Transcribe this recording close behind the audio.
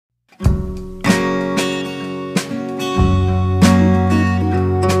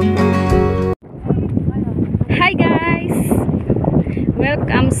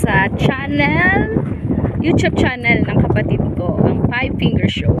channel, YouTube channel ng kapatid ko, ang Five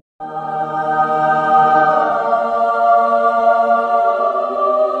Finger Show.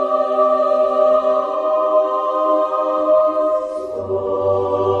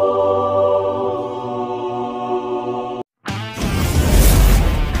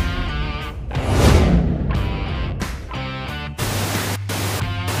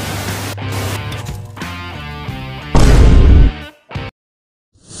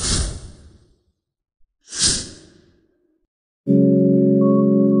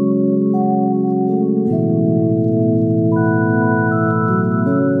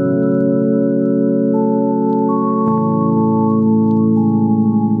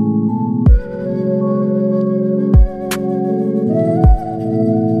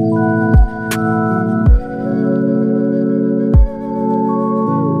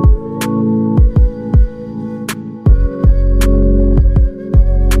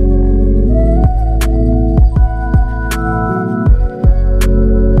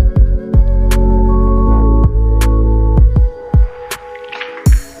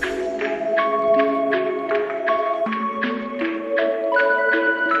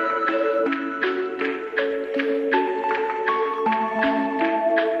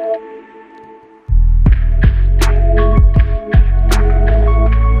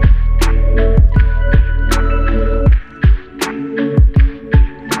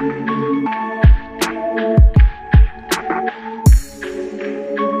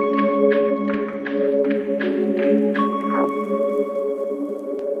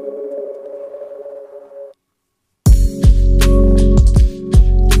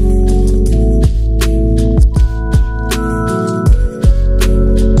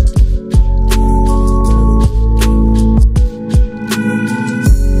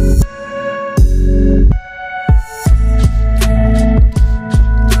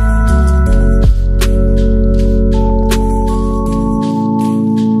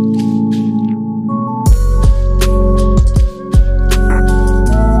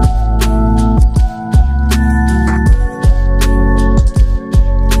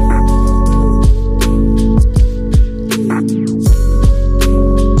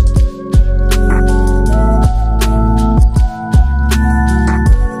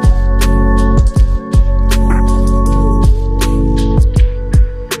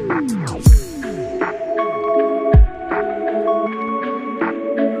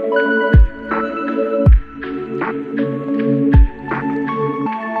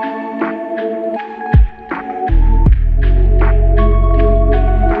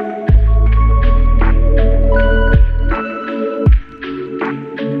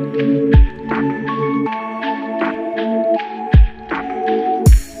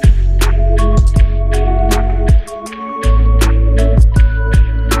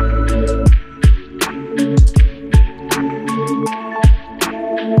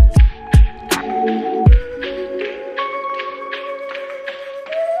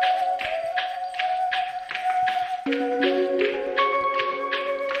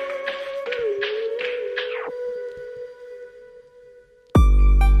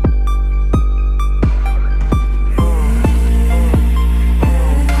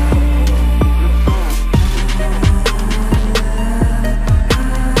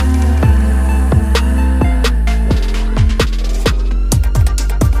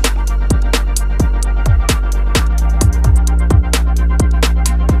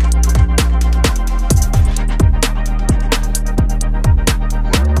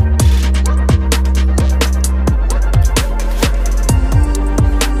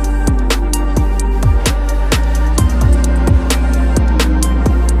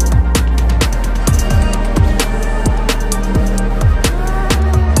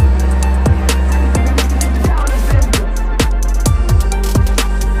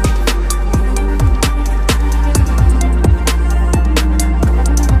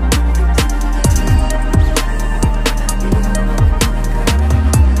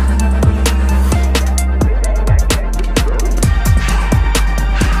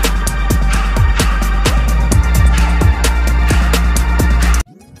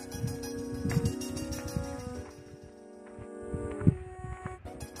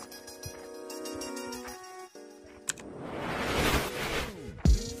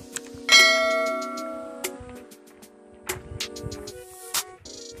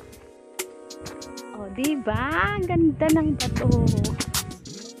 Diba? Ang ganda ng bato.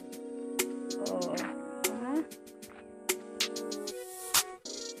 Oh, ha?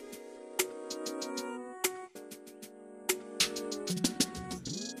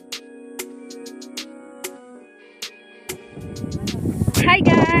 Hi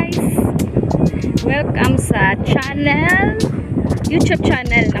guys! Welcome sa YouTube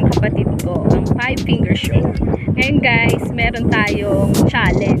channel ng kapatid ko, ang 5 Finger Show. Ngayon guys, meron tayong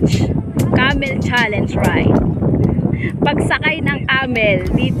challenge. Camel challenge ride. Pagsakay ng camel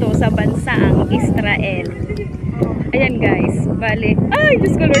dito sa bansang Israel. Ayan guys, bali. Ay,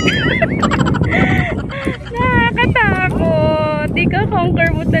 Diyos ko Lord. Nakakatakot.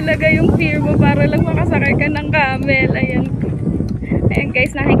 Ika-conquer mo talaga yung fear mo para lang makasakay ka ng camel. Ayan. Ayan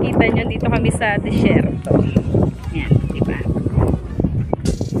guys, nakikita nyo, dito kami sa desierto. Ayan, diba?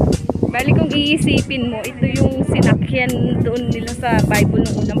 Bali kung iisipin mo, ito yung sinakyan doon nila sa Bible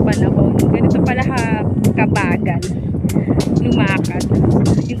nung unang panahon. Ganito pala kabagal, lumakad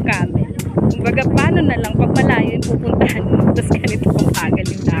yung camel. Kumbaga, paano na lang pag malayo yung pupuntahan mo, tapos ganito kabagal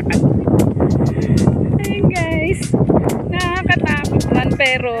yung lakad. Ayan guys, nakakatakot man,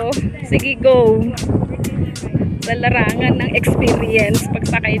 pero sige, go! Sa larangan ng experience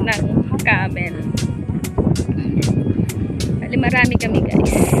pagsakay ng camel. Bali marami kami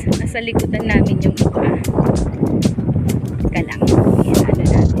guys. Nasa likodan namin yung iba. Teka lang. Ayan, ano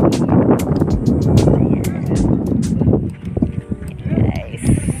natin. Ayan. Guys.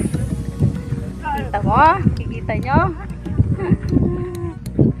 Kita mo? Kikita nyo?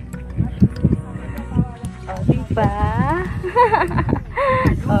 O, diba?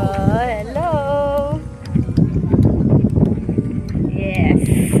 Oh, hello. Yes,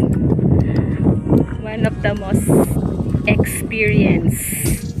 one of the most experience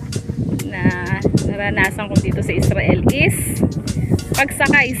na naranasan ko dito sa Israel is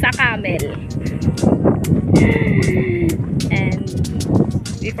pagsakay sa camel. And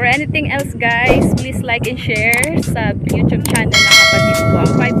before anything else guys, please like and share sa YouTube channel ng kapatid ko,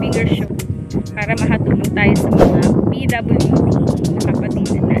 ang 5 Finger Show, para makatulong tayo sa mga PWD na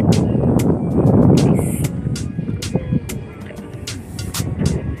kapatidan natin. Please.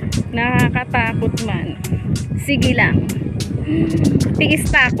 Nakakatakot man. Sige lang. Tiis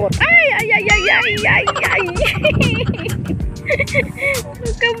takot. Ay, ay, ay, ay, ay, ay, ay.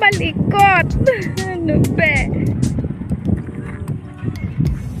 Huwag kang malikot. Ano ba?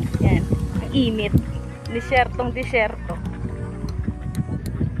 Yan. Ang init. Desyertong desyerto.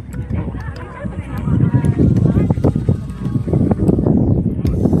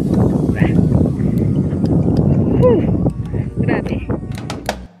 Grabe.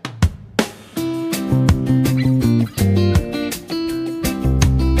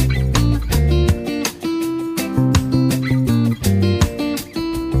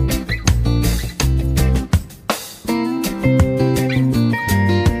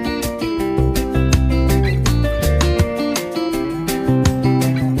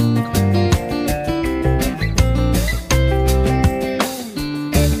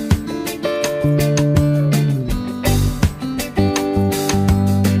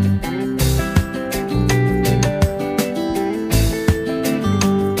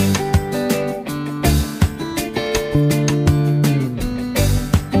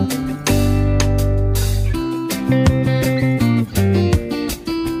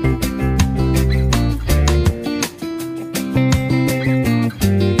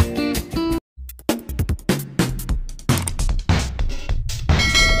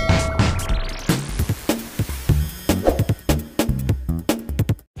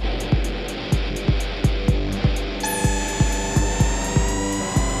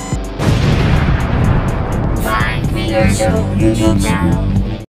 Show YouTube channel.